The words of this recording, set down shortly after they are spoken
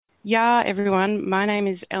Yeah, everyone. My name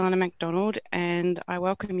is Eleanor MacDonald, and I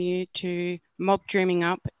welcome you to Mob Dreaming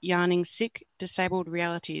Up Yarning Sick Disabled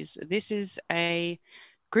Realities. This is a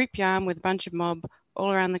group yarn with a bunch of mob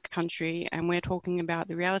all around the country, and we're talking about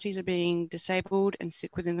the realities of being disabled and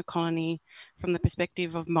sick within the colony from the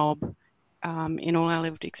perspective of mob in all our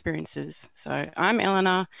lived experiences. So I'm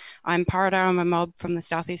Eleanor. I'm Parradar. I'm a mob from the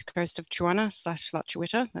southeast coast of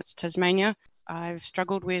Chuana/Lutchewita, that's Tasmania. I've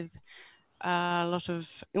struggled with a lot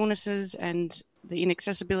of illnesses and the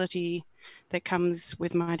inaccessibility that comes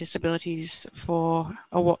with my disabilities for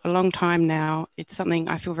a long time now. It's something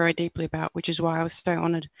I feel very deeply about, which is why I was so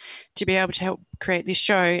honoured to be able to help create this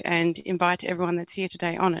show and invite everyone that's here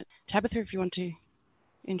today on it. Tabitha, if you want to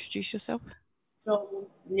introduce yourself. So,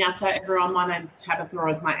 Nyata, everyone, my name's Tabitha, or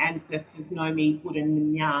as my ancestors know me, Wooden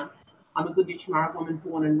Minya. I'm a Gooditch Murra woman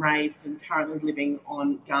born and raised and currently living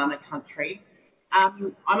on Ghana country.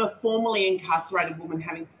 I'm a formerly incarcerated woman,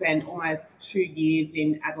 having spent almost 2 years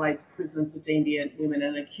in Adelaide's prison for deviant women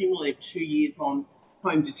and a cumulative 2 years on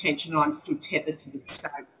home detention. I'm still tethered to the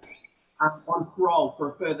state on parole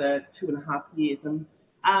for a further 2.5 years. And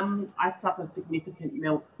I suffer significant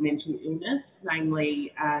mental illness,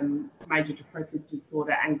 namely major depressive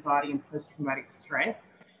disorder, anxiety, and post traumatic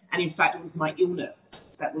stress. And in fact, it was my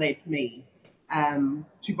illness that led me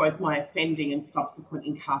to both my offending and subsequent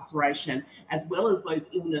incarceration, as well as those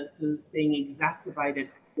illnesses being exacerbated,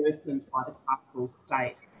 worsened by the carceral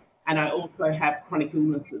state. And I also have chronic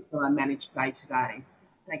illnesses that I manage day to day.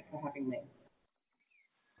 Thanks for having me.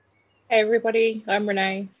 Hey everybody, I'm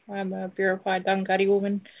Renee. I'm a verified Dunghutti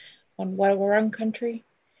woman on Wadawurrung country.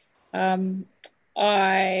 I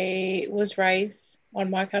was raised on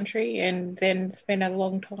my country and then spent a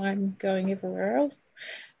long time going everywhere else.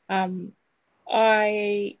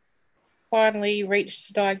 I finally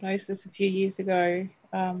reached a diagnosis a few years ago.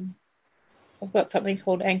 I've got something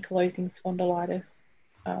called ankylosing spondylitis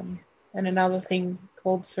and another thing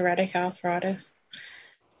called psoriatic arthritis.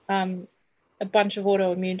 A bunch of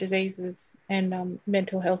autoimmune diseases and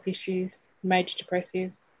mental health issues, major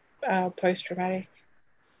depressive, post-traumatic,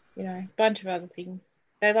 a bunch of other things.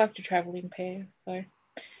 They like to travel in pairs. So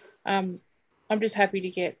I'm just happy to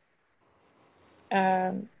get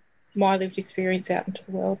my lived experience out into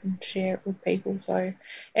the world and share it with people. So,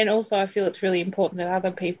 and also I feel it's really important that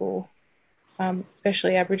other people,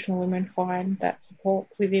 especially Aboriginal women, find that support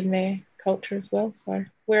within their culture as well. So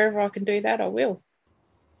wherever I can do that, I will.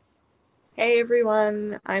 Hey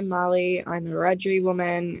everyone, I'm Marley. I'm a Wiradjuri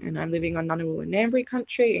woman and I'm living on Ngunnawal and Ngambri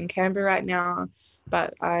country in Canberra right now.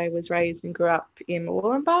 But I was raised and grew up in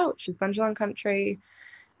Murwillumbah, which is Bundjalung country.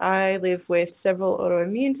 I live with several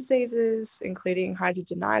autoimmune diseases, including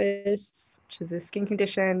hidradenitis, which is a skin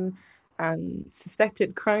condition,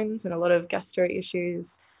 suspected Crohn's and a lot of gastro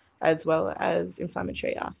issues, as well as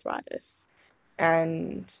inflammatory arthritis.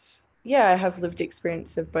 And yeah, I have lived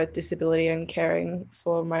experience of both disability and caring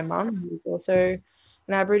for my mum, who's also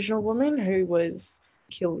an Aboriginal woman who was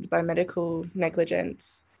killed by medical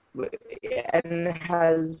negligence and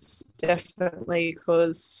has definitely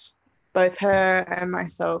caused both her and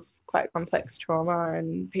myself quite complex trauma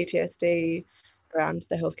and PTSD around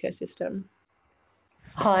the healthcare system.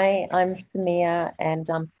 Hi, I'm Samia and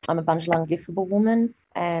I'm a Bundjalung Giffarble woman,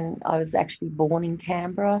 and I was actually born in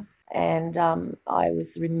Canberra, and I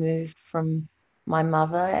was removed from my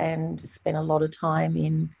mother and spent a lot of time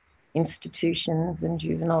in institutions and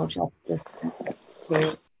juvenile justice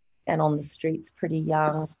and on the streets pretty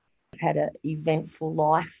young. I've had an eventful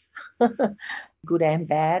life, good and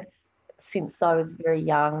bad. Since I was very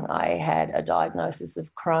young, I had a diagnosis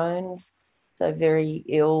of Crohn's, so very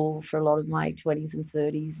ill for a lot of my 20s and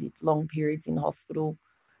 30s, long periods in hospital,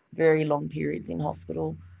 very long periods in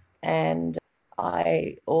hospital. And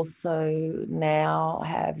I also now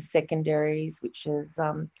have secondaries, which is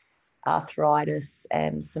arthritis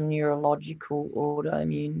and some neurological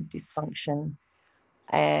autoimmune dysfunction.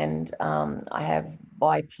 And I have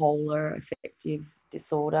bipolar affective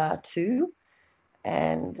disorder too,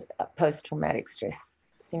 and post-traumatic stress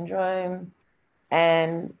syndrome.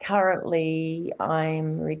 And currently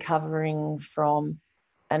I'm recovering from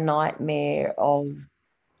a nightmare of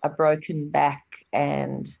a broken back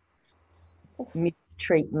and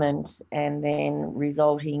mistreatment, and then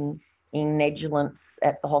resulting in negligence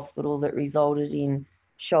at the hospital that resulted in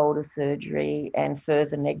shoulder surgery, and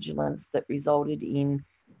further negligence that resulted in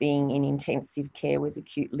being in intensive care with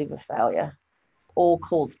acute liver failure, all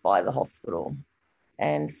caused by the hospital.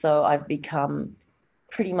 And so I've become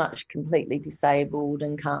pretty much completely disabled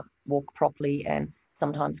and can't walk properly, and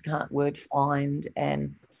sometimes can't word find,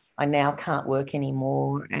 and I now can't work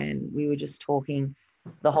anymore. And we were just talking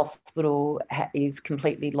the hospital is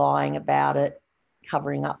completely lying about it,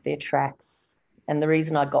 covering up their tracks. And the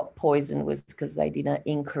reason I got poisoned was because they did an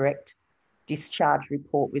incorrect discharge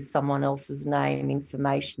report with someone else's name,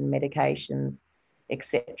 information, medications,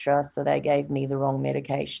 etc. So they gave me the wrong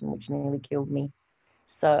medication, which nearly killed me.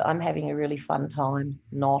 So I'm having a really fun time,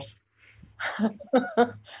 not.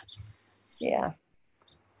 Yeah.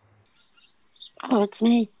 Oh, it's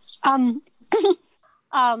me. I'm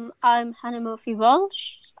Hannah Murphy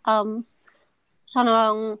Walsh.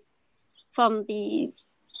 Hannah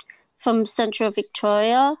from Central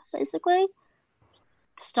Victoria, basically.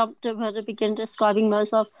 Stumped over to begin describing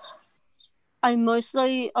myself. I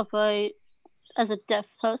mostly operate as a deaf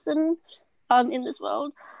person in this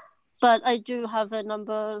world, but I do have a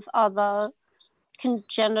number of other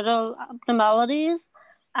congenital abnormalities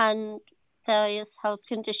and various health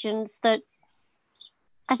conditions that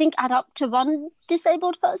I think add up to one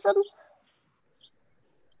disabled person.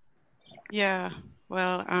 Yeah,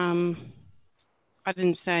 well, I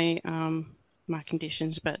didn't say my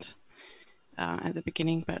conditions, but at the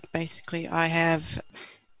beginning, but basically I have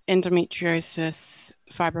endometriosis,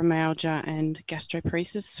 fibromyalgia, and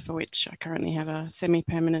gastroparesis, for which I currently have a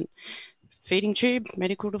semi-permanent feeding tube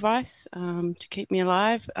medical device to keep me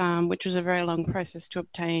alive, which was a very long process to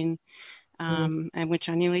obtain, and which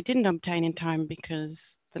I nearly didn't obtain in time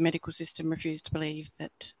because the medical system refused to believe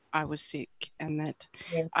that I was sick and that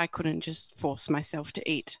I couldn't just force myself to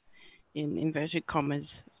eat, in inverted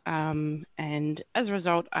commas. And as a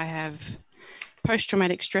result, I have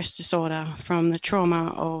post-traumatic stress disorder from the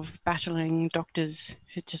trauma of battling doctors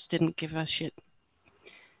who just didn't give a shit.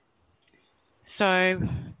 So,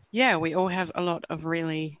 yeah, we all have a lot of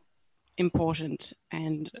really important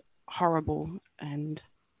and horrible and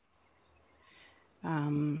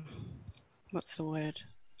what's the word,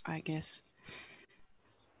 I guess?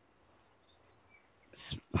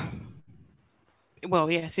 Well,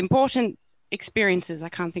 yes, important experiences, I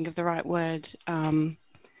can't think of the right word,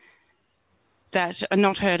 that are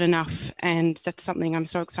not heard enough. And that's something I'm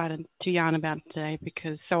so excited to yarn about today,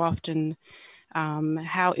 because so often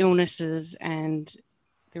how illnesses and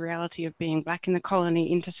the reality of being Black in the colony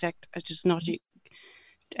intersect are just not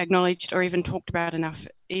acknowledged or even talked about enough,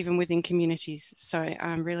 even within communities. So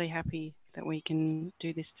I'm really happy that we can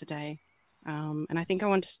do this today. And I think I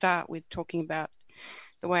want to start with talking about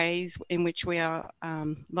the ways in which we are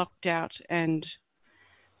locked out and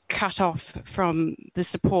cut off from the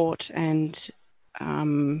support and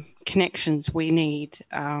connections we need.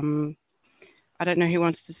 I don't know who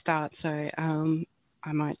wants to start, so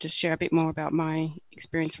I might just share a bit more about my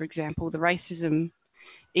experience. For example, the racism,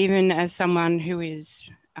 even as someone who is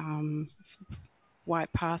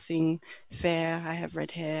white passing, fair, I have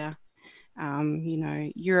red hair,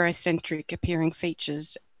 Eurocentric appearing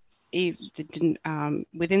features, it didn't,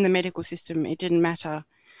 within the medical system, it didn't matter.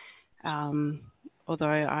 Although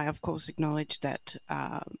I, of course, acknowledge that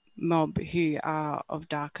mob who are of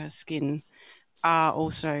darker skin are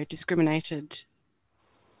also discriminated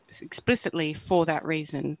explicitly for that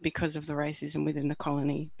reason, because of the racism within the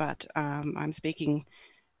colony. But I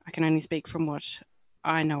can only speak from what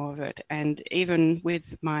I know of it. And even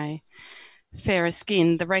with my fairer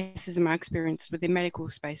skin, the racism I experienced within medical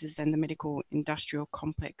spaces and the medical industrial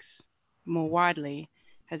complex more widely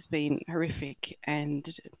has been horrific.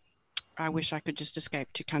 And I wish I could just escape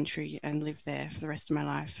to country and live there for the rest of my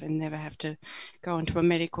life and never have to go into a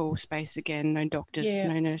medical space again. No doctors,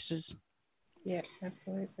 no nurses. Yeah,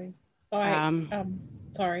 absolutely.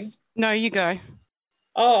 Sorry. No, you go.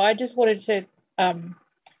 Oh, I just wanted to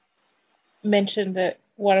mention that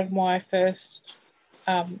one of my first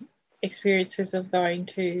experiences of going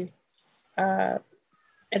to an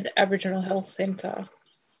Aboriginal health centre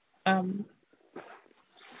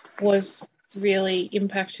was really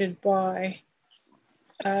impacted by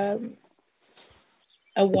a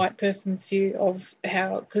white person's view of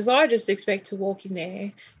how, because I just expect to walk in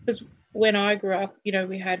there, because when I grew up,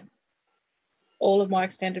 we had all of my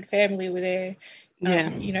extended family were there.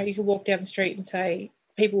 You could walk down the street and say,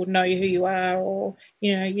 people would know who you are, or,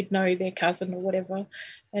 you'd know their cousin or whatever.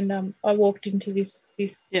 And I walked into this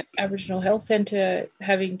Aboriginal health centre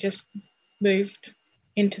having just moved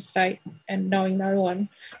interstate and knowing no one.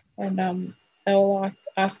 And they were like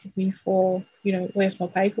asking me for, where's my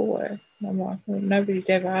paperwork? And I'm like, well, nobody's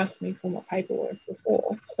ever asked me for my paperwork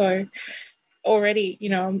before. So already,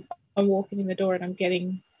 I'm walking in the door and I'm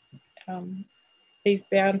getting these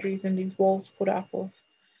boundaries and these walls put up of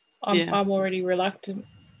I'm already reluctant,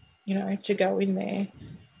 to go in there,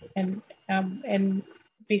 and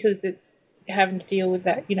because it's having to deal with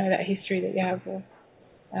that, that history that you have of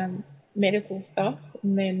medical stuff,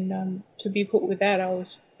 and then to be put with that, I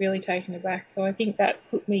was really taken aback. So I think that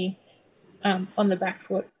put me on the back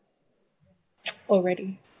foot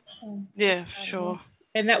already. Yeah, for sure.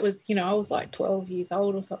 And that was, I was like 12 years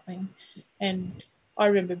old or something, and I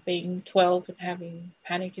remember being 12 and having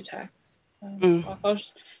panic attacks.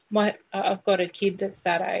 I've got a kid that's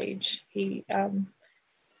that age.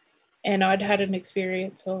 And I'd had an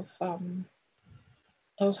experience of I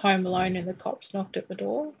was home alone and the cops knocked at the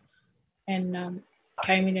door and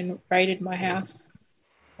came in and raided my house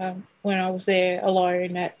when I was there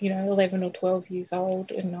alone at 11 or 12 years old.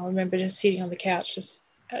 And I remember just sitting on the couch, just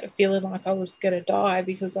feeling like I was going to die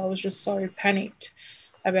because I was just so panicked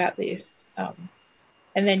about this.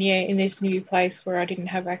 And then, in this new place where I didn't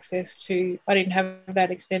have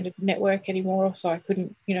that extended network anymore, so I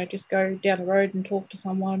couldn't, just go down the road and talk to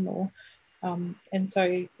someone and so,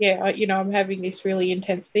 I'm having this really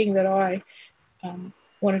intense thing that I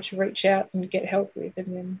wanted to reach out and get help with,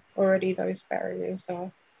 and then already those barriers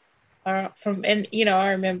are up from, and, I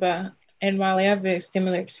remember, and Marley, I have a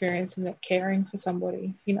similar experience in that caring for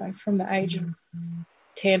somebody, from the age of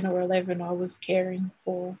 10 or 11, I was caring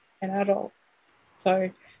for an adult.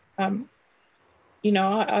 So,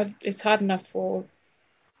 it's hard enough for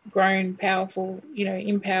grown, powerful,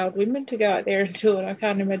 empowered women to go out there and do it. I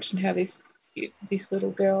can't imagine how this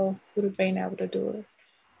little girl would have been able to do it.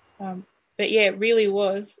 But yeah, it really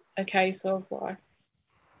was a case of like,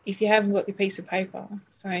 if you haven't got your piece of paper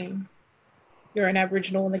saying you're an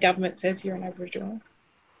Aboriginal and the government says you're an Aboriginal,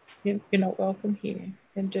 you're not welcome here.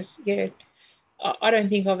 And just, I don't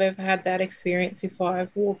think I've ever had that experience if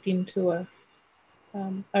I've walked into a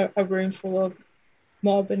room full of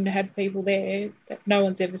mob and had people there that no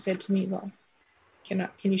one's ever said to me, like, can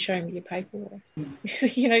you show me your paperwork?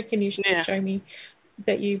 Can you show me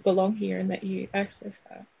that you belong here and that you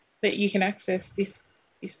can access this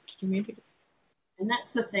community. And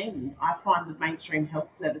that's the thing I find with mainstream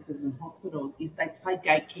health services and hospitals is they play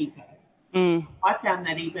gatekeeper. I found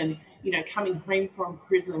that even, coming home from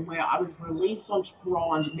prison where I was released onto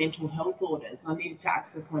parole under mental health orders, I needed to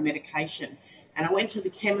access my medication. And I went to the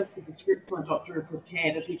chemist with the scripts my doctor had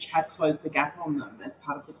prepared, of which had Close the Gap on them as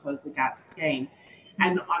part of the Close the Gap scheme.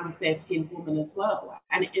 And I'm a fair-skinned woman as well.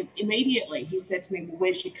 And immediately he said to me, well,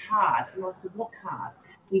 where's your card? And I said, what card?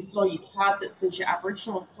 And he saw your card that says you're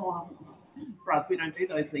Aboriginal. So Bros, we don't do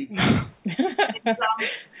those these days.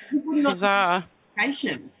 He would not Bizarre.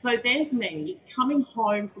 So there's me coming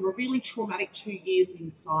home from a really traumatic 2 years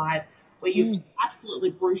inside where you're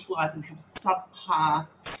absolutely brutalised and have subpar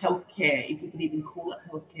healthcare, if you could even call it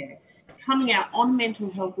healthcare, coming out on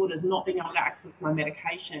mental health orders, not being able to access my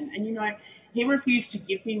medication. And, he refused to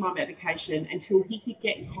give me my medication until he could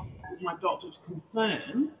get in contact with my doctor to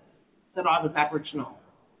confirm that I was Aboriginal.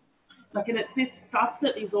 And it's this stuff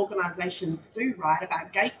that these organisations do, right,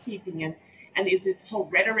 about gatekeeping, and there's this whole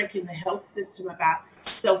rhetoric in the health system about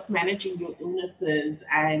self-managing your illnesses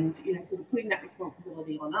and, sort of putting that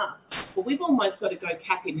responsibility on us. But we've almost got to go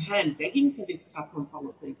cap in hand begging for this stuff from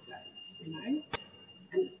fellas these days, And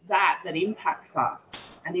it's that impacts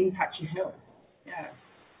us and impacts your health. Yeah.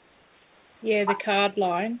 Yeah, the card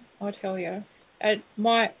line, I tell you.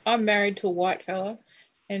 I'm married to a white fella,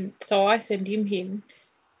 and so I send him in,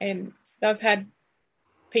 and I've had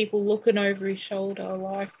people looking over his shoulder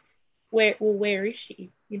like, where is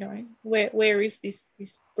she? Where is this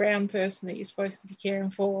brown person that you're supposed to be caring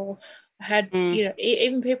for? I had,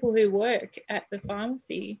 even people who work at the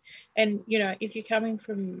pharmacy, and, if you're coming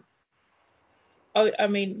from,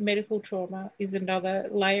 medical trauma is another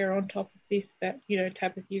layer on top of this that,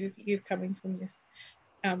 Tabitha, you're coming from this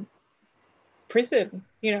prison,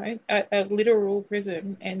 a literal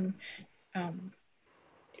prison, and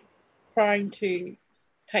trying to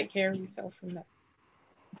take care of yourself from that,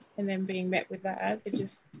 and then being met with that,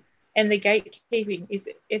 and the gatekeeping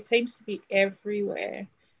it seems to be everywhere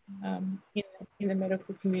in the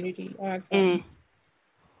medical community. I've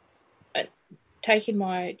taken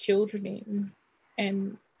my children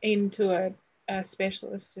into a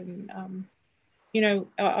specialist, and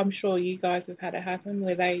I'm sure you guys have had it happen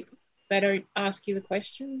where they don't ask you the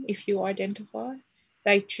question if you identify,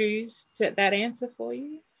 they choose that answer for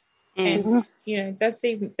you. And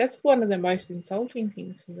that's one of the most insulting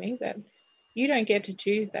things for me, that you don't get to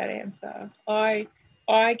choose that answer. I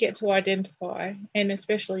get to identify, and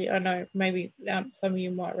especially I know maybe some of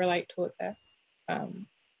you might relate to it, that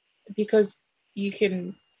because you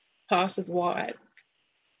can pass as white,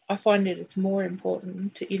 I find that it's more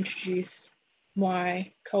important to introduce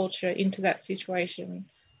my culture into that situation,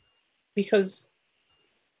 because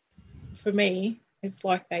for me it's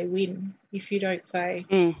like they win if you don't say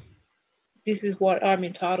this is what I'm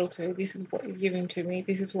entitled to. This is what you're giving to me.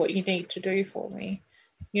 This is what you need to do for me.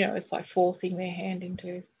 You know, it's like forcing their hand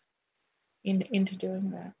into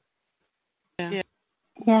doing that.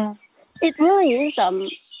 Yeah, it really is.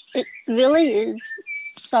 It really is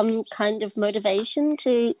some kind of motivation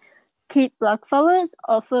to keep blackfellas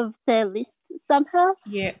off of their list somehow.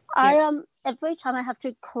 Yeah. I every time I have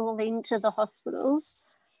to call into the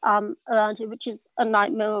hospitals around here, which is a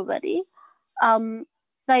nightmare already,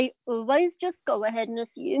 they always just go ahead and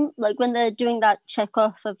assume, like when they're doing that check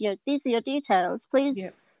off of these are your details,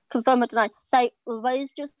 please confirm or deny. They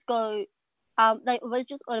always just go. They always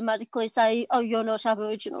just automatically say, "Oh, you're not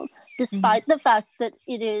Aboriginal," despite the fact that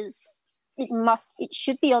it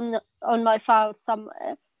should be on my file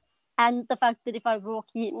somewhere. And the fact that if I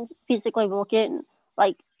physically walk in,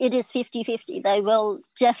 like it is 50-50, they will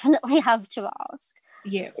definitely have to ask.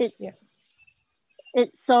 Yeah.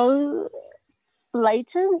 It's so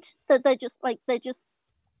blatant that they just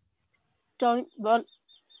don't want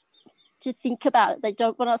to think about it. They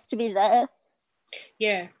don't want us to be there.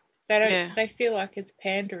 Yeah. They don't. Yeah. They feel like it's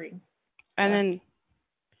pandering. And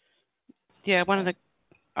then, one of the.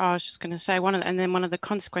 I was just going to say one of the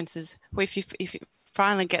consequences, if you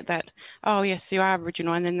finally get that, oh yes, you are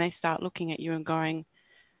Aboriginal, and then they start looking at you and going,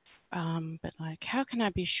 but like, how can I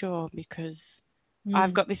be sure? Because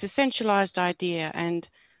I've got this essentialized idea, and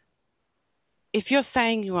if you're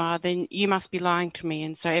saying you are, then you must be lying to me,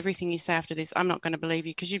 and so everything you say after this, I'm not going to believe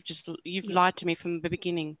you because you've lied to me from the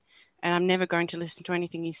beginning, and I'm never going to listen to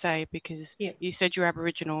anything you say because you said you're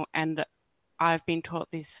Aboriginal, and I've been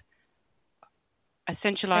taught this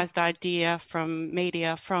essentialized idea from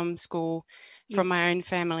media, from school, from my own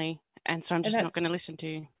family, and so I'm just not going to listen to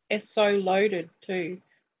you. It's so loaded too.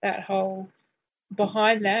 That whole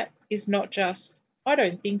behind that is not just, I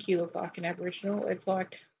don't think you look like an Aboriginal. It's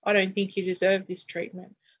like, I don't think you deserve this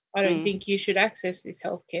treatment. I don't think you should access this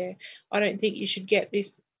healthcare. I don't think you should get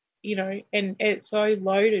this, and it's so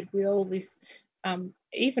loaded with all this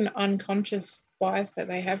even unconscious bias that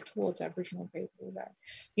they have towards Aboriginal people. That,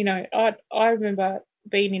 I remember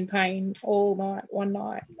being in pain all night one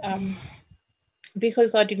night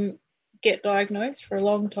because I didn't get diagnosed for a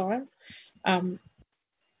long time.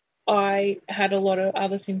 I had a lot of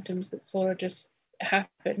other symptoms that sort of just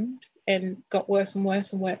happened and got worse and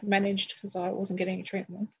worse and weren't managed because I wasn't getting any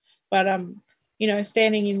treatment. But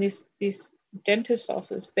standing in this dentist's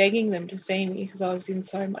office begging them to see me because I was in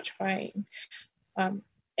so much pain.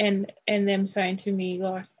 And them saying to me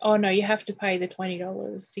like, oh no, you have to pay the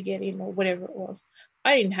 $20 to get in or whatever it was.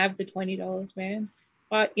 I didn't have the $20, man.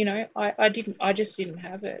 I just didn't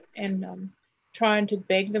have it. And trying to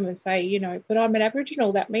beg them and say, but I'm an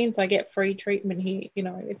Aboriginal, that means I get free treatment here.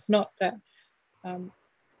 It's not that.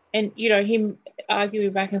 And him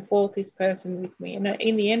arguing back and forth, this person with me. And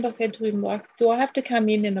in the end I said to him, like, do I have to come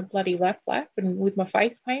in a bloody lap and with my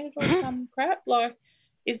face painted or some crap? Like,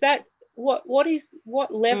 is that what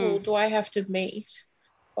level do I have to meet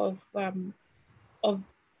of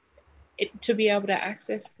it to be able to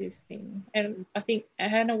access this thing? And I think,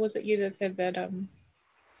 Hannah, was it you that said that I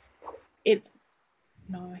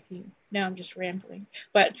think now I'm just rambling,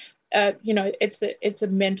 but it's a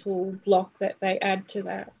mental block that they add to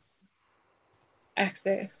that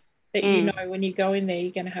access, that when you go in there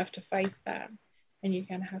you're going to have to face that and you're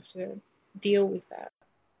going to have to deal with that,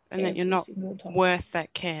 and that you're not worth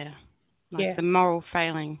that care, the moral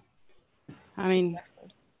failing. I mean,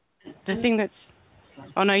 the thing that's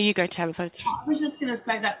no, you go, Tabitha. I was just going to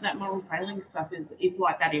say that moral failing stuff is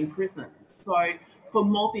like that in prison. So for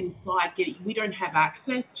mob inside, we don't have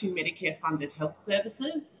access to Medicare-funded health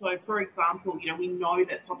services. So, for example, we know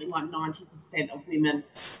that something like 90% of women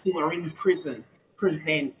who are in prison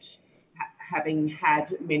present having had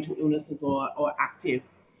mental illnesses or active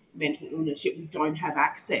mental illness, yet we don't have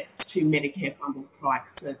access to Medicare-funded psych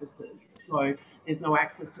services. So there's no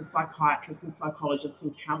access to psychiatrists and psychologists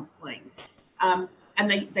and counselling. And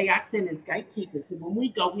they act then as gatekeepers. So when we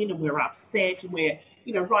go in and we're upset and we're,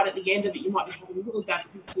 right at the end of it, you might be having really bad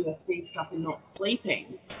PTSD stuff and not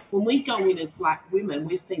sleeping. When we go in as Black women,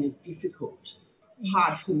 we're seen as difficult,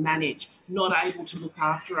 hard to manage, not able to look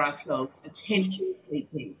after ourselves, attention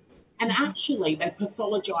seeking. And actually they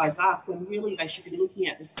pathologise us when really they should be looking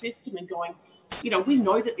at the system and going, we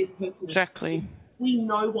know that this person is... Exactly. We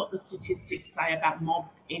know what the statistics say about mob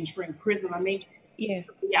entering prison. I mean, the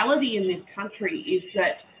reality in this country is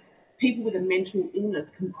that people with a mental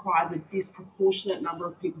illness comprise a disproportionate number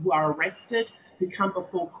of people who are arrested, who come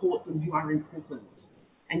before courts and who are imprisoned.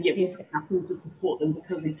 And yet we do nothing to support them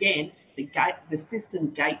because, again, the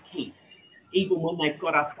system gatekeeps, even when they've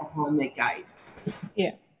got us behind their gates.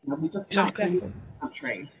 Yeah. We just can't come in the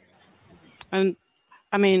country. And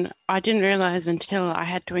I mean, I didn't realize until I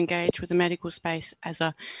had to engage with the medical space as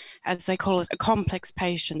they call it, a complex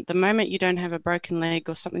patient. The moment you don't have a broken leg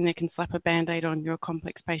or something they can slap a Band-Aid on, you're a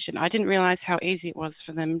complex patient. I didn't realize how easy it was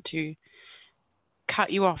for them to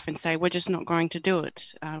cut you off and say, we're just not going to do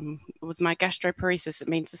it. With my gastroparesis, it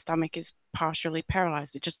means the stomach is partially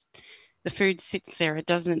paralyzed. The food sits there. It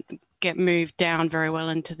doesn't get moved down very well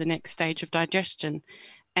into the next stage of digestion.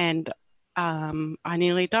 And I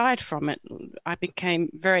nearly died from it.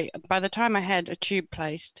 By the time I had a tube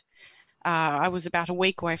placed, I was about a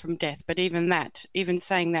week away from death. But even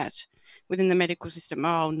saying that within the medical system,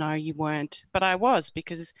 oh, no, you weren't. But I was,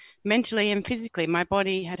 because mentally and physically, my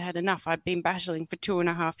body had had enough. I'd been battling for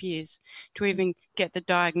 2.5 years to even get the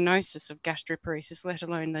diagnosis of gastroparesis, let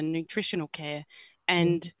alone the nutritional care.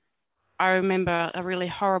 And I remember a really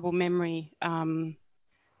horrible memory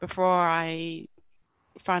before I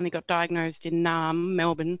finally got diagnosed in Naarm,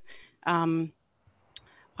 Melbourne.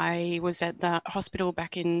 I was at the hospital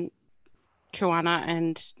back in Truana,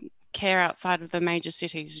 and care outside of the major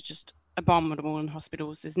cities is just abominable in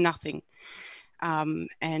hospitals. There's nothing. And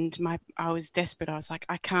I was desperate. I was like,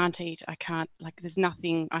 I can't eat. There's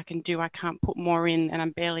nothing I can do. I can't put more in, and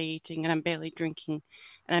I'm barely eating and I'm barely drinking.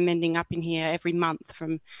 And I'm ending up in here every month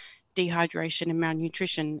from dehydration and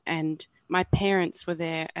malnutrition. And my parents were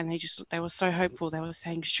there, and they were so hopeful. They were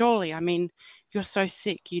saying, surely, I mean, you're so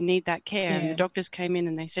sick, you need that care. And the doctors came in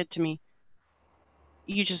and they said to me,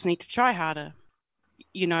 you just need to try harder.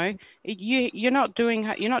 You know, you're not doing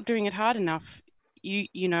it hard enough.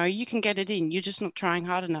 You know, you can get it in. You're just not trying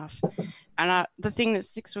hard enough. And the thing that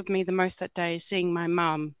sticks with me the most that day is seeing my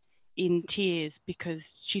mum in tears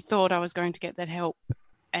because she thought I was going to get that help,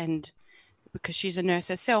 and because she's a nurse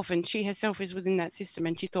herself and she herself is within that system,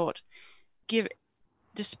 and she thought,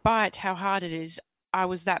 despite how hard it is, I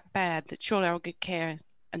was that bad that surely I'll get care,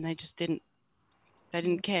 and they just didn't. They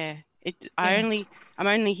didn't care. I'm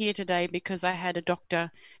only here today because I had a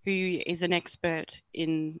doctor who is an expert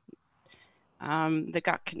in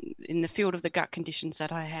in the field of the gut conditions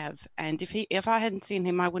that I have, and if I hadn't seen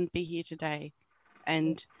him, I wouldn't be here today.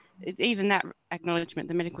 And even that acknowledgement,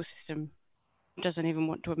 the medical system doesn't even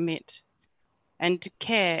want to admit. And to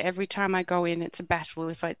care, every time I go in, it's a battle.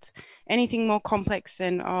 If it's anything more complex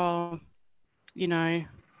than, you know,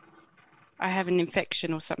 I have an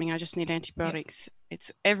infection or something, I just need antibiotics.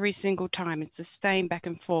 It's every single time. It's the same back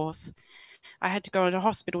and forth. I had to go to the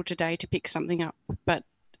hospital today to pick something up, but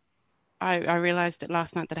I realized it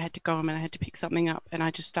last night that I had to go home and I had to pick something up, and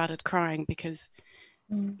I just started crying because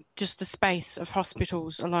just the space of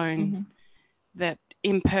hospitals alone, that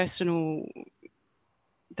impersonal,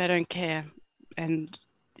 they don't care. And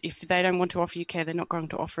if they don't want to offer you care, they're not going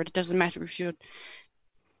to offer it. It doesn't matter if you're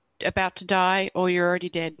about to die or you're already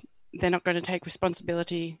dead. They're not going to take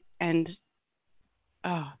responsibility. And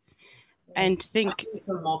think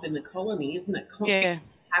the mob in the colony, isn't it? Constantly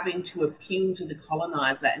having to appeal to the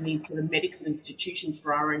colonizer and these sort of medical institutions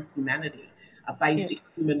for our own humanity, basic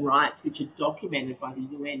human rights, which are documented by the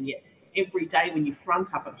UN. Yet every day when you front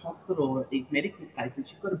up at hospital or at these medical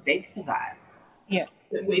places, you've got to beg for that. Yeah.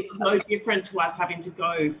 It's no different to us having to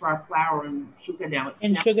go for our flour and sugar now. It's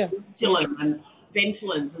and now sugar. insulin and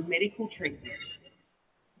Ventolins and medical treatments.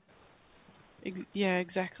 Yeah,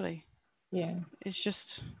 exactly. Yeah. It's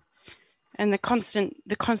just, and the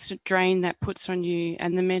constant drain that puts on you,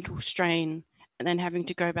 and the mental strain, and then having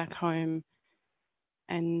to go back home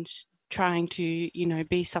and trying to, you know,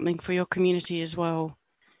 be something for your community as well.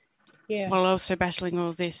 Yeah. While also battling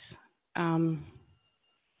all this.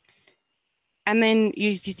 And then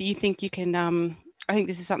you think you can, I think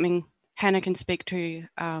this is something Hannah can speak to.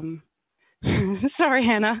 Sorry,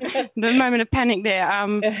 Hannah, the moment of panic there.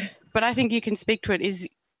 But I think you can speak to it, is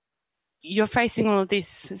you're facing all of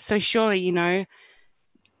this. So surely, you know,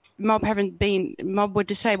 mob were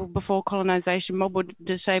disabled before colonisation, mob were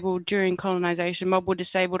disabled during colonisation, mob were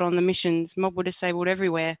disabled on the missions, mob were disabled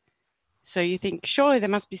everywhere. So you think surely there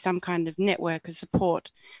must be some kind of network of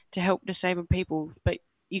support to help disabled people, but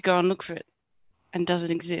you go and look for it and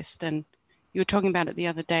doesn't exist. And you were talking about it the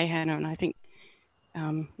other day, Hannah, and I think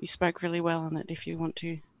you spoke really well on it, if you want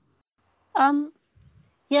to.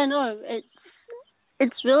 Yeah, no,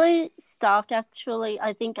 it's really staffed, actually,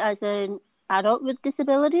 I think, as an adult with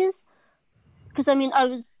disabilities. Because, I mean, I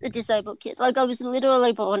was a disabled kid. Like, I was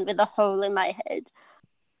literally born with a hole in my head.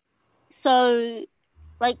 So,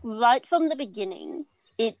 like, right from the beginning,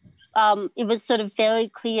 it was sort of very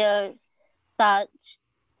clear that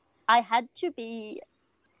I had to be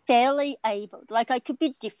fairly able. Like, I could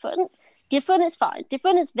be different. Different is fine.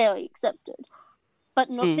 Different is very accepted. But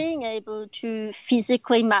not being able to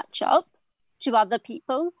physically match up to other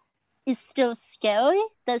people is still scary.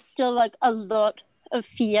 There's still like a lot of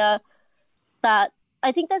fear that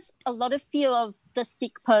I think there's a lot of fear of the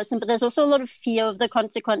sick person, but there's also a lot of fear of the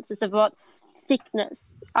consequences of what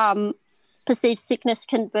sickness, perceived sickness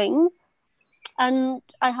can bring. And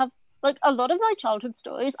I have like a lot of my childhood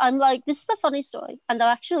stories, I'm like, this is a funny story, and they're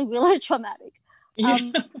actually really traumatic.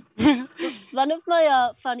 One of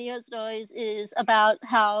my funnier stories is about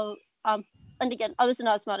how, and again, I was an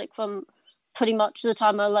asthmatic from pretty much the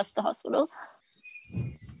time I left the hospital.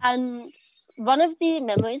 And one of the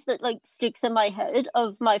memories that like sticks in my head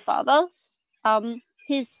of my father,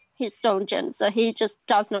 he's stone gen, so he just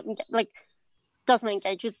doesn't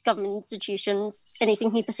engage with government institutions.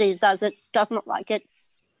 Anything he perceives as it, does not like it.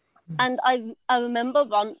 And I remember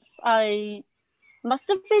once I must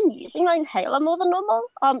have been using my inhaler more than normal,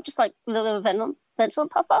 just like a little Ventolin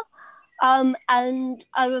puffer. And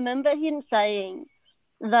I remember him saying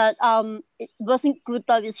that it wasn't good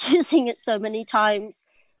that I was using it so many times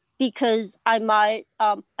because I might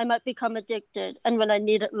become addicted, and when I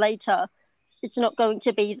need it later, it's not going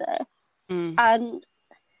to be there. And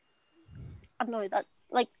I know that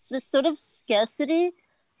like this sort of scarcity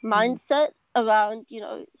mindset around, you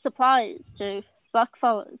know, supplies to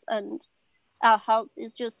blackfellas and our health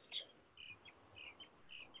is just,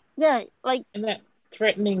 yeah, like, and that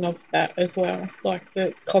threatening of that as well, like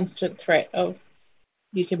the constant threat of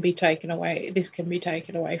this can be taken away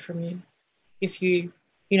from you if you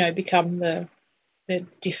become the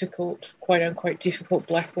difficult, quote unquote difficult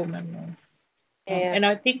black woman. And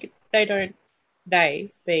I think they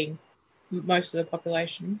being most of the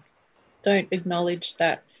population don't acknowledge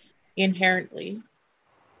that inherently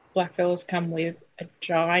blackfellas come with a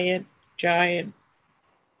giant it's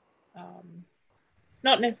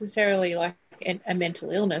not necessarily like a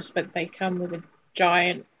mental illness, but they come with a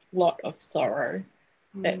giant lot of sorrow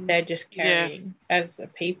that they're just carrying as a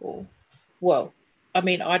people. Well, I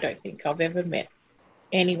mean, I don't think I've ever met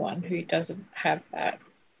anyone who doesn't have that,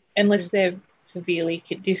 unless they're severely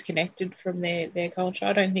disconnected from their culture.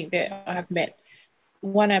 I don't think that I have met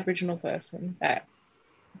one Aboriginal person that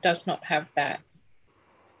does not have that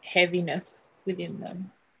heaviness within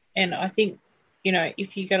them. And I think,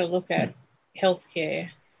 if you got to look at healthcare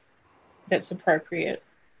that's appropriate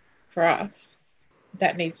for us,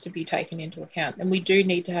 that needs to be taken into account. And we do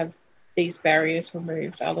need to have these barriers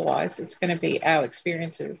removed. Otherwise, it's going to be our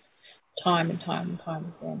experiences time and time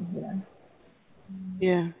again,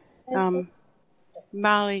 Yeah.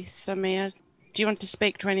 Marley, Samia, do you want to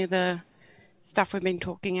speak to any of the stuff we've been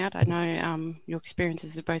talking about? I know your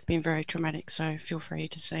experiences have both been very traumatic, so feel free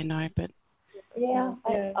to say no. But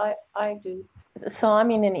I do. So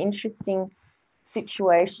I'm in an interesting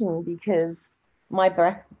situation because my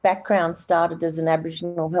background started as an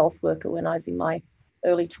Aboriginal health worker when I was in my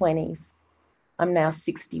early 20s. I'm now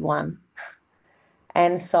 61.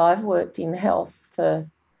 And so I've worked in health for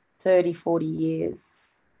 30, 40 years.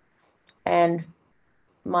 And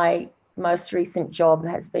my most recent job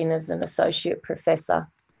has been as an associate professor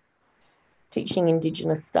teaching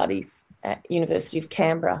Indigenous studies at University of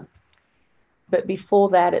Canberra. But before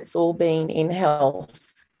that, it's all been in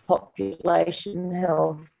health, population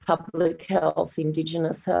health, public health,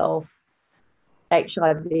 Indigenous health,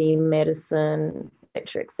 HIV medicine,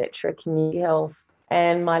 et cetera, community health.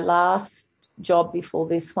 And my last job before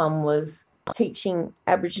this one was teaching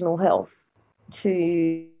Aboriginal health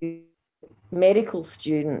to medical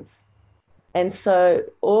students. And so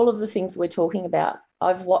all of the things we're talking about,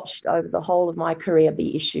 I've watched over the whole of my career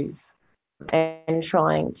be issues and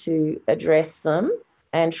trying to address them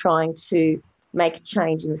and trying to make a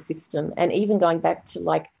change in the system. And even going back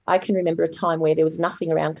to I can remember a time where there was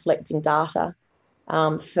nothing around collecting data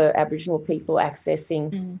for Aboriginal people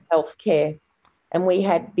accessing healthcare. And we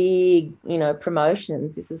had big,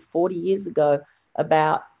 promotions. This is 40 years ago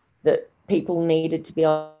about that people needed to be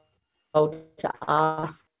able to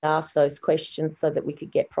ask those questions so that we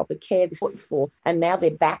could get proper care. And now they're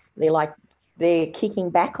back. They're kicking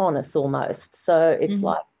back on us almost. So it's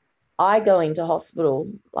like I go into hospital,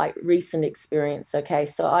 like recent experience. Okay,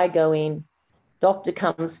 so I go in, doctor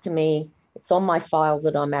comes to me. It's on my file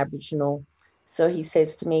that I'm Aboriginal. So he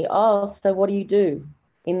says to me, "Oh, so what do you do?"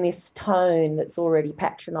 in this tone that's already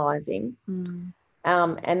patronising.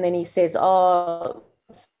 And then he says, "Oh,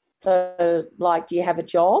 so do you have a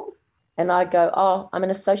job?" And I go, "Oh, I'm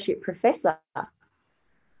an associate professor."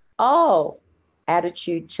 Oh,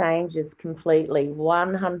 attitude changes completely,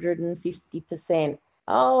 150%.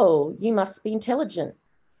 Oh, you must be intelligent.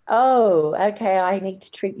 Oh, okay, I need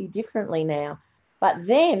to treat you differently now. But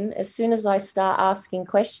then as soon as I start asking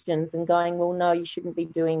questions and going, well, no, you shouldn't be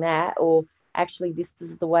doing that, or actually this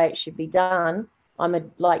is the way it should be done, I'm a,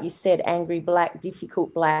 like you said, angry black,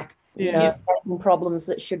 difficult black, you know, having problems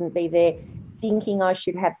that shouldn't be there, thinking I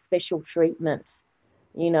should have special treatment,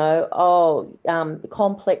 you know,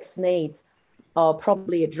 complex needs. Oh,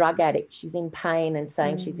 probably a drug addict. She's in pain and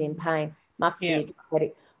saying she's in pain. Must be a drug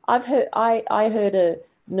addict. I heard a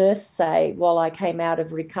nurse say while I came out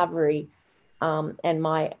of recovery and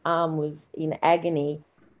my arm was in agony,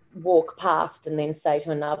 walk past and then say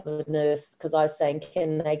to another nurse, because I was saying,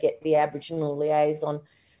 can they get the Aboriginal liaison?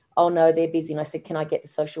 Oh, no, they're busy. And I said, can I get the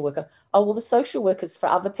social worker? Oh, well, the social worker's for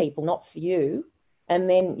other people, not for you. And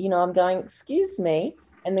then, you know, I'm going, excuse me.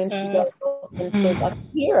 And then she goes off and says, I can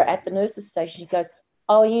hear her at the nurse's station. She goes,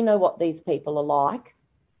 oh, you know what these people are like,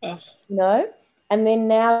 you know? And then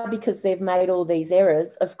now, because they've made all these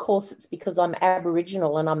errors, of course, it's because I'm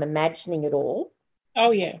Aboriginal and I'm imagining it all.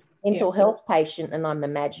 Oh, yeah. Mental health patient and I'm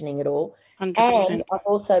imagining it all. 100%. And I've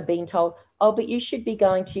also been told, oh, but you should be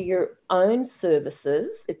going to your own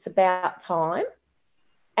services. It's about time.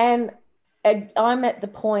 And I'm at the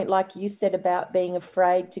point, like you said, about being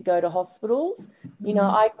afraid to go to hospitals. You know,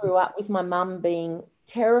 I grew up with my mum being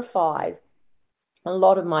terrified. A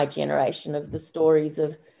lot of my generation of the stories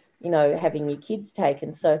of, you know, having your kids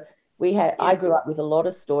taken. So I grew up with a lot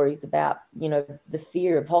of stories about, you know, the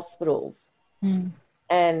fear of hospitals.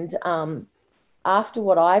 And after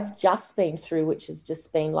what I've just been through, which has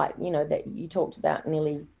just been like, you know, that you talked about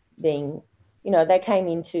nearly being, you know, they came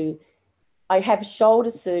into, I have shoulder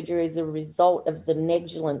surgery as a result of the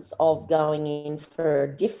negligence of going in for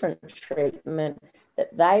a different treatment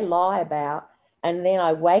that they lie about. And then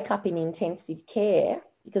I wake up in intensive care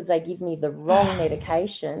because they give me the wrong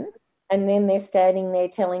medication. And then they're standing there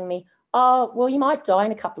telling me, oh, well, you might die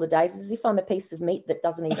in a couple of days, as if I'm a piece of meat that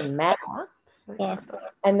doesn't even matter.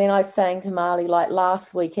 And then I was saying to Marley, like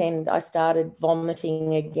last weekend, I started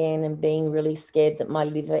vomiting again and being really scared that my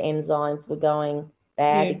liver enzymes were going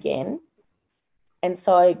bad again. And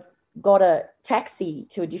so I got a taxi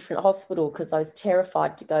to a different hospital because I was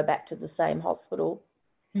terrified to go back to the same hospital.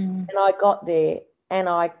 And I got there and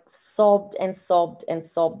I sobbed and sobbed and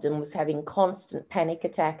sobbed and was having constant panic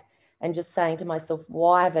attack and just saying to myself,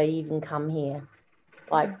 why have I even come here?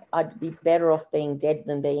 Like, I'd be better off being dead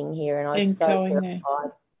than being here. And I was so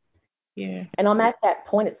terrified. Yeah. And I'm at that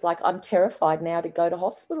point, it's like I'm terrified now to go to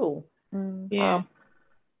hospital. Yeah.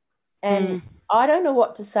 And I don't know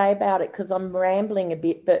what to say about it because I'm rambling a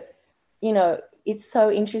bit, but, you know, it's so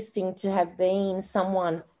interesting to have been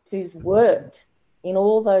someone who's worked in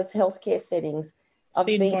all those healthcare settings. I've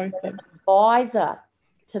been an advisor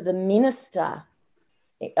to the minister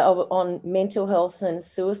on mental health and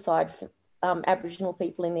suicide for Aboriginal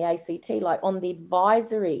people in the ACT, like on the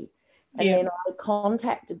advisory. And then I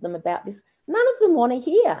contacted them about this. None of them want to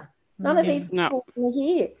hear. None of these people want to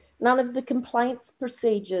hear. None of the complaints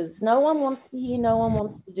procedures. No one wants to hear. No one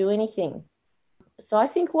wants to do anything. So I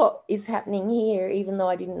think what is happening here, even though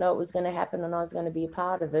I didn't know it was going to happen and I was going to be a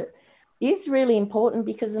part of it, is really important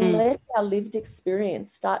because unless our lived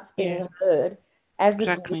experience starts being heard as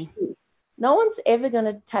a group, no one's ever going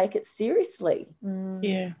to take it seriously.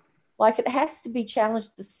 Like it has to be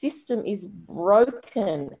challenged. The system is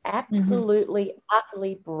broken, absolutely,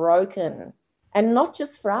 utterly broken. And not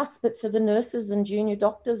just for us, but for the nurses and junior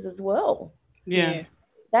doctors as well. Yeah.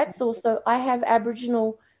 That's also, I have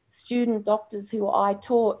Aboriginal student doctors who I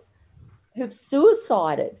taught who've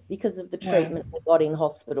suicided because of the treatment they got in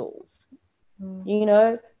hospitals, you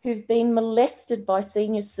know, who've been molested by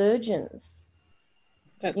senior surgeons,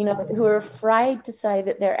 you know, who are afraid to say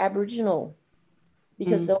that they're Aboriginal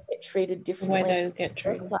because they'll get treated differently. The way they'll get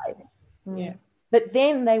treated. Yeah. But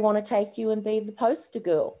then they want to take you and be the poster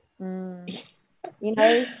girl. You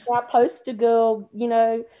know, our poster girl, you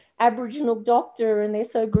know, Aboriginal doctor, and they're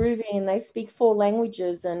so groovy and they speak 4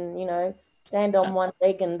 languages and, you know, stand on one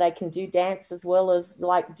leg and they can do dance as well as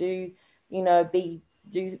like do, you know,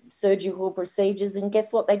 do surgical procedures. And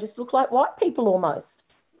guess what? They just look like white people almost,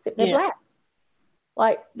 except they're black.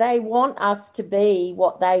 Like they want us to be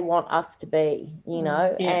what they want us to be, you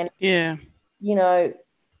know. And, you know,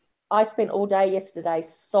 I spent all day yesterday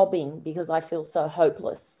sobbing because I feel so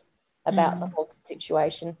hopeless about the whole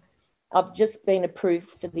situation. I've just been approved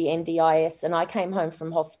for the NDIS and I came home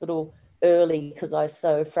from hospital early because I was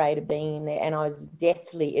so afraid of being in there and I was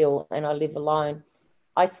deathly ill and I live alone.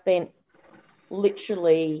 I spent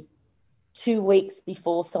literally 2 weeks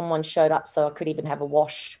before someone showed up so I could even have a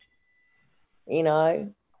wash, you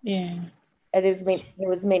know. Yeah. It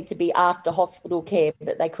was meant to be after hospital care,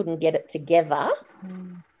 but they couldn't get it together.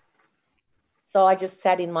 So I just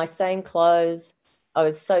sat in my same clothes. I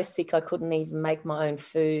was so sick I couldn't even make my own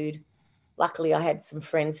food. Luckily, I had some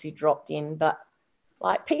friends who dropped in, but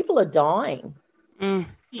like people are dying.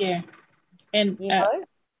 Yeah, and you know?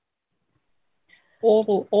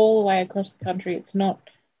 all the way across the country, it's not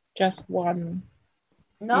just one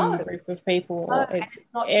No, group of people, no, or and it's it's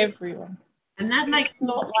not everyone. And that makes it's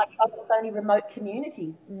not like us, it's only remote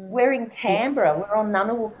communities. We're in Canberra, we're on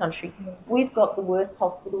Ngunnawal country. We've got the worst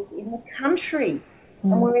hospitals in the country,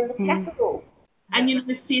 and we're in the capital. And you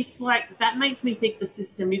know, sis, like that makes me think the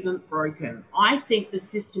system isn't broken. I think the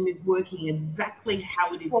system is working exactly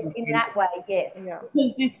how it is Well, intended. in that way, yes. Yeah.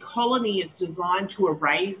 Because this colony is designed to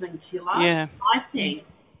erase and kill us. Yeah. I think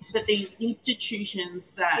that these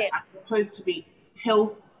institutions that Yeah. are supposed to be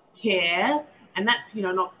health care, and that's, you know,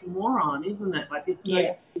 an oxymoron, isn't it? Like this,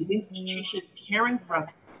 Yeah. these institutions caring for us.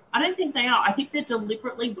 I don't think they are. I think they're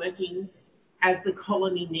deliberately working as the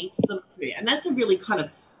colony needs them to. And that's a really kind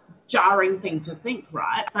of jarring thing to think,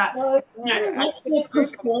 right? But No, you know, unless we're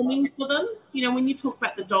performing for them, you know, when you talk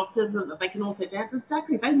about the doctors and that they can also dance,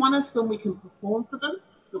 exactly, they want us when we can perform for them,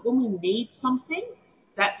 but when we need something,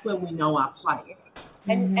 that's when we know our place.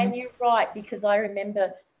 and you're right, because I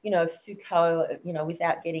remember, you know, Foucault, you know,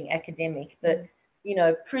 without getting academic, but you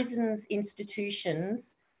know, prisons,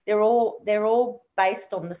 institutions, they're all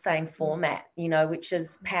based on the same format, you know, which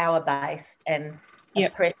is power based and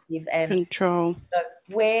oppressive, and Control. you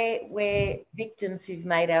know, we're victims who've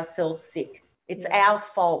made ourselves sick. It's our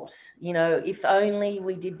fault, you know. If only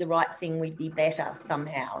we did the right thing, we'd be better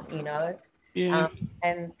somehow, you know. Yeah.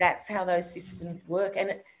 And that's how those systems work.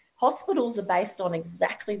 And hospitals are based on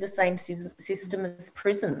exactly the same system as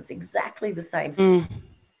prisons, exactly the same system.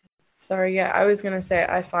 Sorry, yeah, I was going to say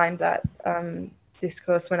I find that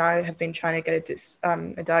discourse when I have been trying to get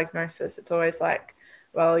a diagnosis, it's always like,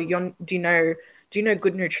 well, do you know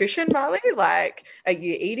good nutrition, Marley? Like, are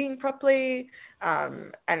you eating properly?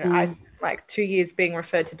 And I spent like 2 years being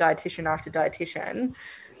referred to dietitian after dietitian,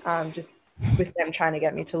 just with them trying to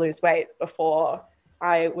get me to lose weight before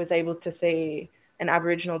I was able to see an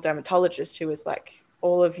Aboriginal dermatologist who was like,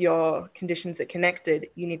 all of your conditions are connected.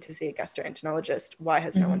 You need to see a gastroenterologist. Why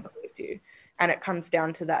has no one believed you? And it comes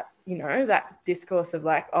down to that, you know, that discourse of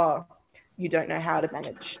like, oh, you don't know how to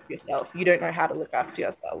manage yourself. You don't know how to look after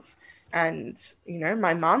yourself. And, you know,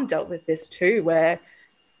 my mum dealt with this too, where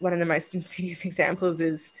one of the most insidious examples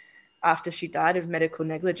is after she died of medical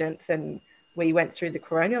negligence and we went through the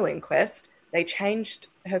coronial inquest, they changed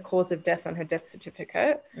her cause of death on her death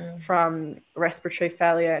certificate from respiratory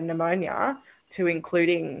failure and pneumonia to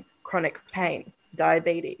including chronic pain,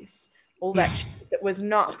 diabetes, all that shit that was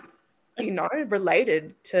not, you know,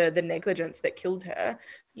 related to the negligence that killed her.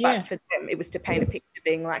 But for them, it was to paint a picture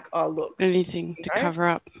being like, oh, look. Anything to cover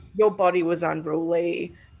up. Your body was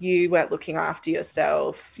unruly. You weren't looking after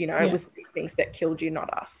yourself. You know, it was these things that killed you,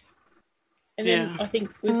 not us. And then I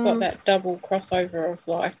think we've got that double crossover of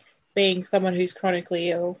like being someone who's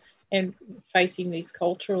chronically ill and facing these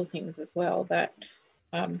cultural things as well that,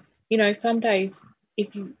 you know, some days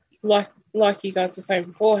if you, like you guys were saying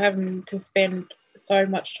before, having to spend so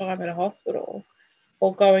much time in a hospital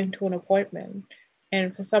or going to an appointment,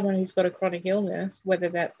 and for someone who's got a chronic illness, whether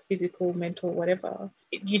that's physical, mental, whatever,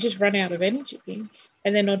 you just run out of energy.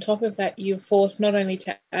 And then on top of that, you're forced not only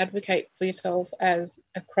to advocate for yourself as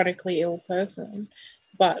a chronically ill person,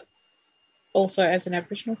 but also as an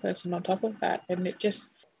Aboriginal person on top of that. And it just,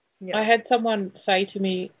 I had someone say to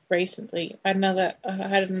me recently, I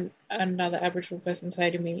had another Aboriginal person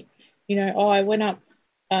say to me, you know, oh, I went up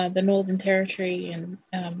the Northern Territory and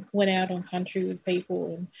went out on country with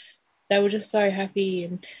people, and they were just so happy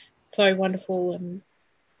and so wonderful. And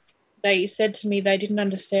they said to me they didn't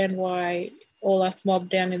understand why all us mob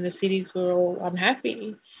down in the cities were all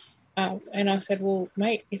unhappy. And I said, well,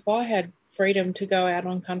 mate, if I had freedom to go out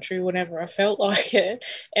on country whenever I felt like it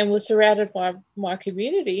and was surrounded by my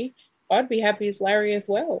community, I'd be happy as Larry as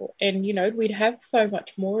well. And, you know, we'd have so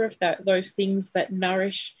much more of that, those things that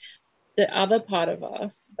nourish the other part of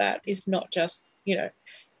us that is not just, you know,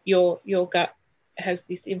 your gut has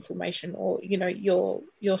this inflammation, or, you know,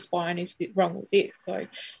 your spine is wrong with this. So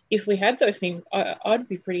if we had those things, I'd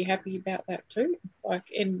be pretty happy about that too. Like,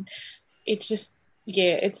 and it's just,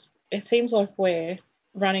 it seems like we're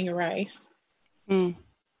running a race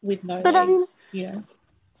with no legs, you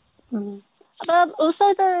know.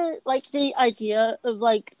 Also the idea of,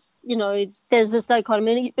 like, you know, there's this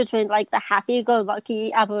dichotomy between like the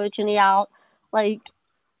happy-go-lucky Aborigine out, like,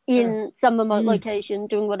 in some remote location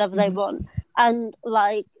doing whatever they want, and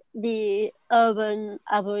like the urban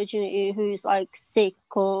Aborigine who's like sick,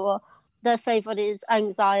 or their favorite is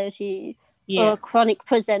anxiety, or a chronic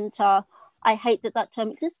presenter. I hate that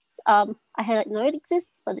term exists. I know it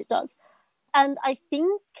exists, but it does. And I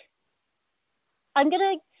think I'm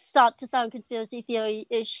going to start to sound conspiracy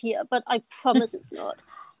theory-ish here, but I promise it's not.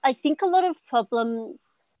 I think a lot of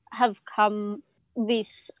problems have come with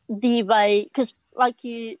the way, because like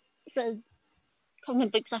you said, I can't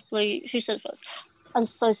remember exactly who said it first. I'm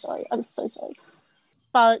so sorry.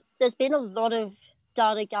 But there's been a lot of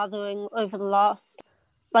data gathering over the last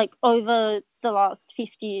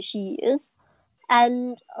 50-ish years,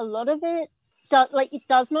 and a lot of it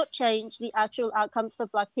does not change the actual outcomes for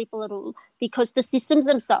Black people at all, because the systems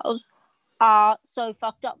themselves are so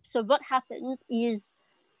fucked up. So what happens is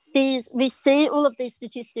we see all of these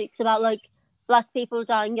statistics about like Black people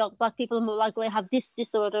dying young, Black people are more likely to have this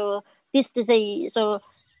disorder or this disease, or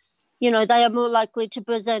they are more likely to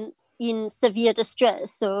present in severe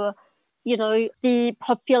distress, or the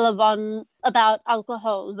popular one about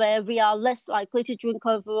alcohol, where we are less likely to drink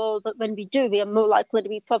overall, but when we do, we are more likely to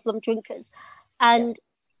be problem drinkers. And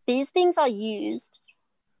these things are used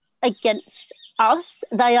against us.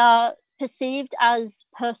 They are perceived as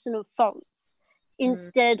personal faults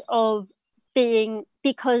instead of being,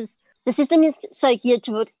 because the system is so geared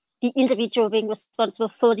towards the individual being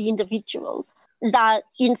responsible for the individual, that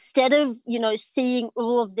instead of, seeing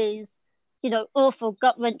all of these, awful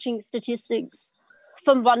gut-wrenching statistics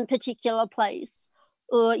from one particular place,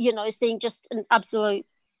 or, seeing just an absolute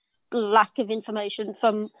lack of information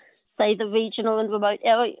from, say, the regional and remote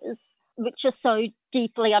areas, which are so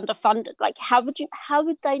deeply underfunded. Like, how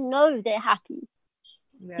would they know they're happy?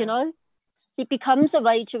 Yeah. It becomes a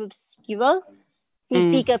way to obscure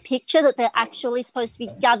the bigger picture that they're actually supposed to be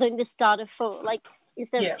gathering this data for. Like,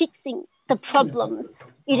 instead of fixing the problems,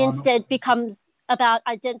 it instead becomes about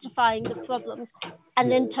identifying the problems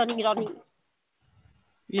and then turning it on you.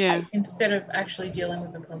 Yeah. Instead of actually dealing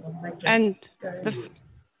with the problem.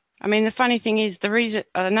 The funny thing is,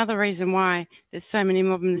 another reason why there's so many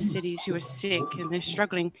mob in the cities who are sick and they're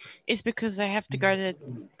struggling is because they have to go to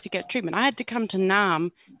get treatment. I had to come to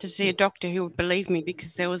Naarm to see a doctor who would believe me,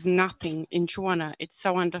 because there was nothing in Tjuwana. It's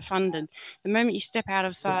so underfunded. The moment you step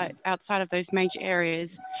outside of those major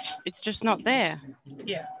areas, it's just not there.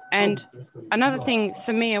 Yeah. And another thing,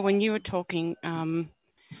 Samia, when you were talking,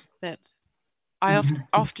 that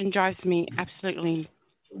often drives me absolutely,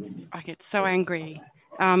 I get so angry,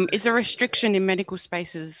 is a restriction in medical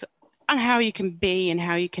spaces on how you can be and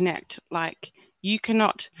how you connect. Like, you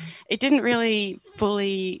cannot, it didn't really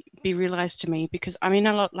fully be realized to me, because I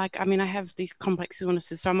have these complex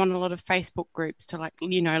illnesses, so I'm on a lot of Facebook groups to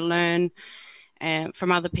learn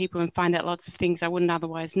from other people and find out lots of things I wouldn't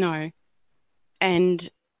otherwise know. And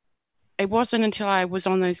it wasn't until I was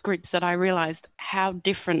on those groups that I realized how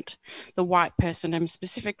different the white person, and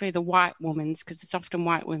specifically the white woman's, because it's often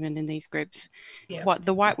white women in these groups, what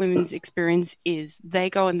the white women's experience is.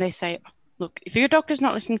 They go and they say, look, if your doctor's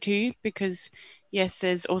not listening to you, because yes,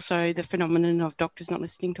 there's also the phenomenon of doctors not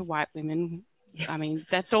listening to white women. I mean,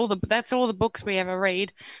 that's all the books we ever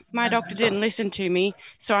read. My doctor didn't listen to me,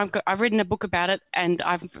 so I've written a book about it, and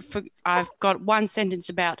I've got one sentence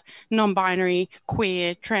about non-binary,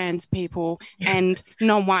 queer, trans people, and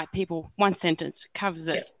non-white people. One sentence covers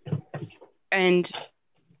it. And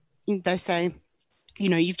they say,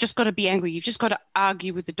 you've just got to be angry. You've just got to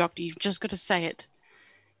argue with the doctor. You've just got to say it.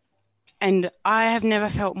 And I have never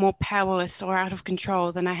felt more powerless or out of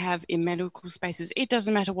control than I have in medical spaces. It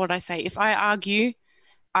doesn't matter what I say. If I argue,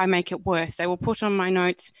 I make it worse. They will put on my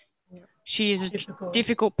notes, she is a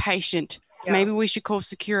difficult patient. Yeah. Maybe we should call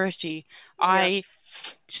security. Yeah. I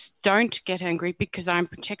just don't get angry, because I'm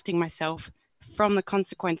protecting myself from the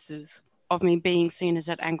consequences of me being seen as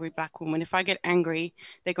that angry Black woman. If I get angry,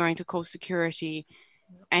 they're going to call security,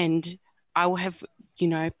 and I will have,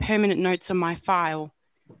 permanent notes on my file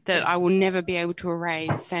that I will never be able to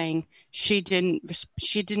erase, saying she didn't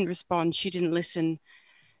respond, she didn't listen,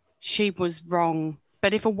 she was wrong.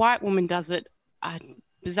 But if a white woman does it,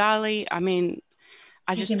 bizarrely,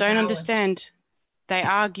 I just don't understand. They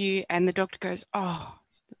argue, and the doctor goes, oh,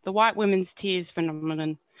 the white women's tears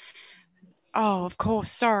phenomenon. Oh, of course,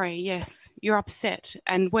 sorry, yes, you're upset.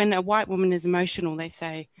 And when a white woman is emotional, they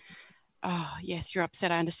say, oh, yes, you're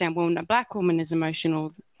upset, I understand. When a Black woman is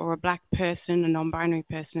emotional, or a Black person, a non-binary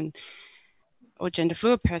person, or gender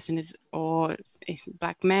fluid person or a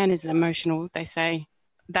Black man is emotional, they say,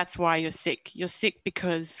 that's why you're sick. You're sick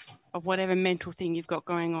because of whatever mental thing you've got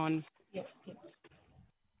going on.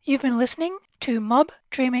 You've been listening to Mob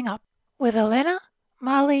Dreaming Up with Elena,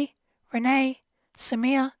 Marley, Renee,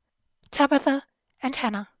 Samia, Tabitha, and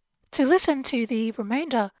Hannah. To listen to the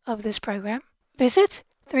remainder of this program, visit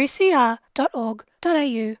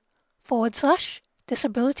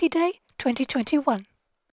 3cr.org.au/Disability Day 2021.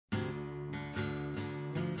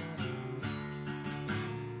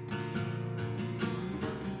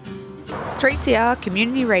 3CR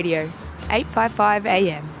Community Radio, 855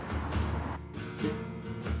 AM.